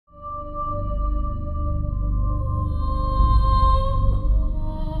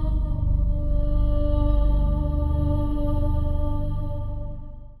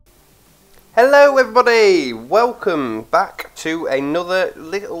Hello everybody, welcome back to another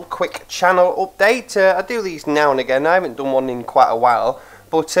little quick channel update. I do these now and again. I haven't done one in quite a while,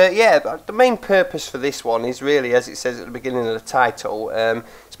 but yeah, the main purpose for this one is really, as it says at the beginning of the title,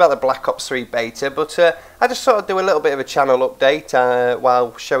 it's about the Black Ops 3 beta, but I just sort of do a little bit of a channel update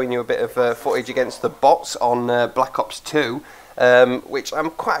while showing you a bit of footage against the bots on Black Ops 2. Which I'm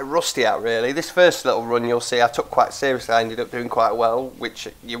quite rusty at really. This first little run you'll see I took quite seriously. I ended up doing quite well, which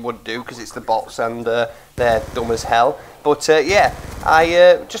you would do because it's the bots and they're dumb as hell. But yeah,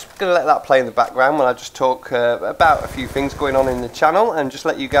 I just going to let that play in the background while I just talk about a few things going on in the channel and just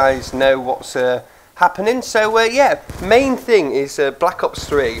let you guys know what's happening. So yeah, main thing is Black Ops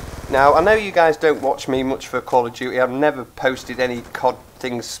 3. Now I know you guys don't watch me much for Call of Duty. I've never posted any COD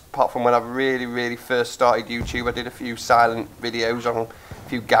things apart from when I really first started YouTube. I did a few silent videos on a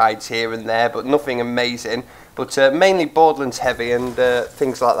few guides here and there, but nothing amazing. But mainly Borderlands heavy and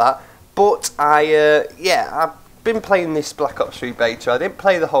things like that. But yeah, I've been playing this Black Ops 3 beta. I didn't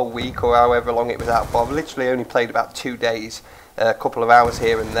play the whole week or however long it was out for. I've literally only played about 2 days, a couple of hours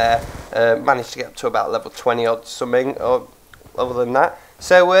here and there. Managed to get up to about level 20 odd something, or other than that.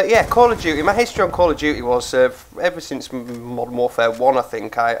 So yeah, Call of Duty, my history on Call of Duty was, ever since Modern Warfare 1 I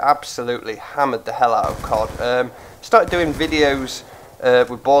think, I absolutely hammered the hell out of COD. Started doing videos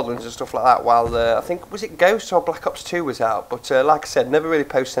with Borderlands and stuff like that while, I think, was it Ghost or Black Ops 2 was out, but like I said, never really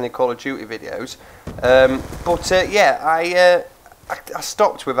posted any Call of Duty videos. But yeah, I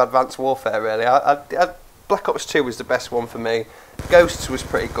stopped with Advanced Warfare really. Black Ops 2 was the best one for me. Ghosts was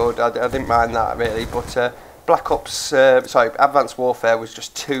pretty good, I didn't mind that really, but Black Ops, Advanced Warfare was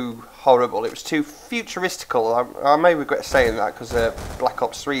just too horrible. It was too futuristical. I may regret saying that because Black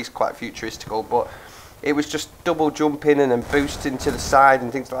Ops 3 is quite futuristical, but it was just double jumping and then boosting to the side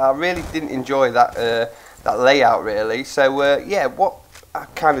and things like that. I really didn't enjoy that that layout really. So yeah, what I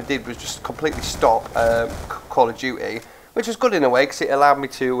kind of did was just completely stop Call of Duty, which was good in a way because it allowed me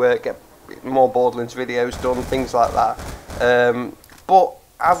to get more Borderlands videos done, things like that. But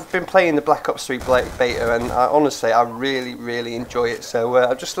I've been playing the Black Ops 3 beta and honestly I really enjoy it, so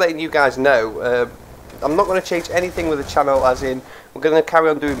I'm just letting you guys know I'm not going to change anything with the channel, as in we're going to carry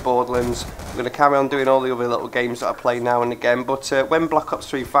on doing Borderlands, we're going to carry on doing all the other little games that I play now and again, but when Black Ops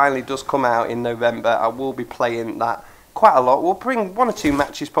 3 finally does come out in November I will be playing that quite a lot. We'll bring 1 or 2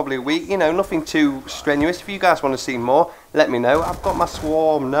 matches probably a week, you know, nothing too strenuous. If you guys want to see more, let me know. I've got my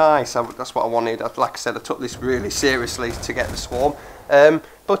swarm, nice, that's what I wanted. Like I said, I took this really seriously to get the swarm.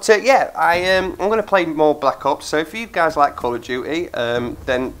 But yeah, I'm going to play more Black Ops, so if you guys like Call of Duty,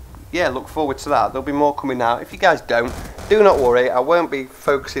 then yeah, look forward to that. There'll be more coming out. If you guys don't, do not worry, I won't be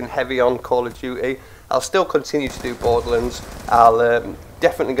focusing heavy on Call of Duty. I'll still continue to do Borderlands. I'll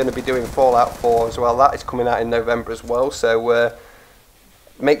definitely going to be doing Fallout 4 as well. That is coming out in November as well, so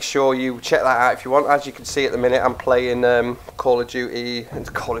make sure you check that out if you want. As you can see at the minute, I'm playing Call of Duty.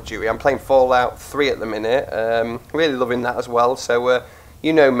 I'm playing Fallout 3 at the minute. Really loving that as well. So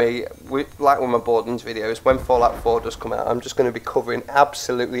you know me, like with my Borderlands videos, when Fallout 4 does come out, I'm just going to be covering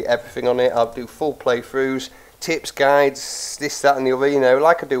absolutely everything on it. I'll do full playthroughs, tips, guides, this, that and the other, you know,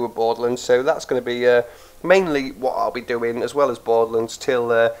 like I do with Borderlands. So that's going to be mainly what I'll be doing, as well as Borderlands, till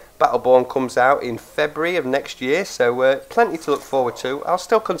Battleborn comes out in February of next year. So plenty to look forward to. I'll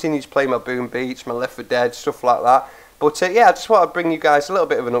still continue to play my Boom Beach, my Left 4 Dead, stuff like that. But yeah, I just want to bring you guys a little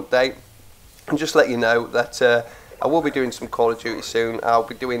bit of an update and just let you know that I will be doing some Call of Duty soon. I'll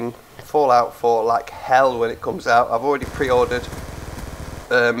be doing Fallout 4 like hell when it comes out. I've already pre-ordered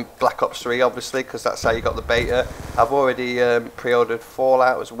Black Ops 3 obviously, because that's how you got the beta. I've already pre-ordered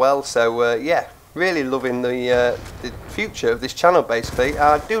Fallout as well, so yeah, really loving the future of this channel basically.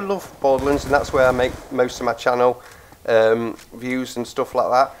 I do love Borderlands and that's where I make most of my channel views and stuff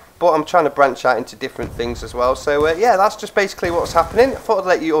like that, but I'm trying to branch out into different things as well. So yeah, that's just basically what's happening. I thought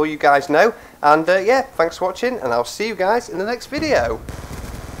I'd let all you guys know, and yeah, thanks for watching and I'll see you guys in the next video.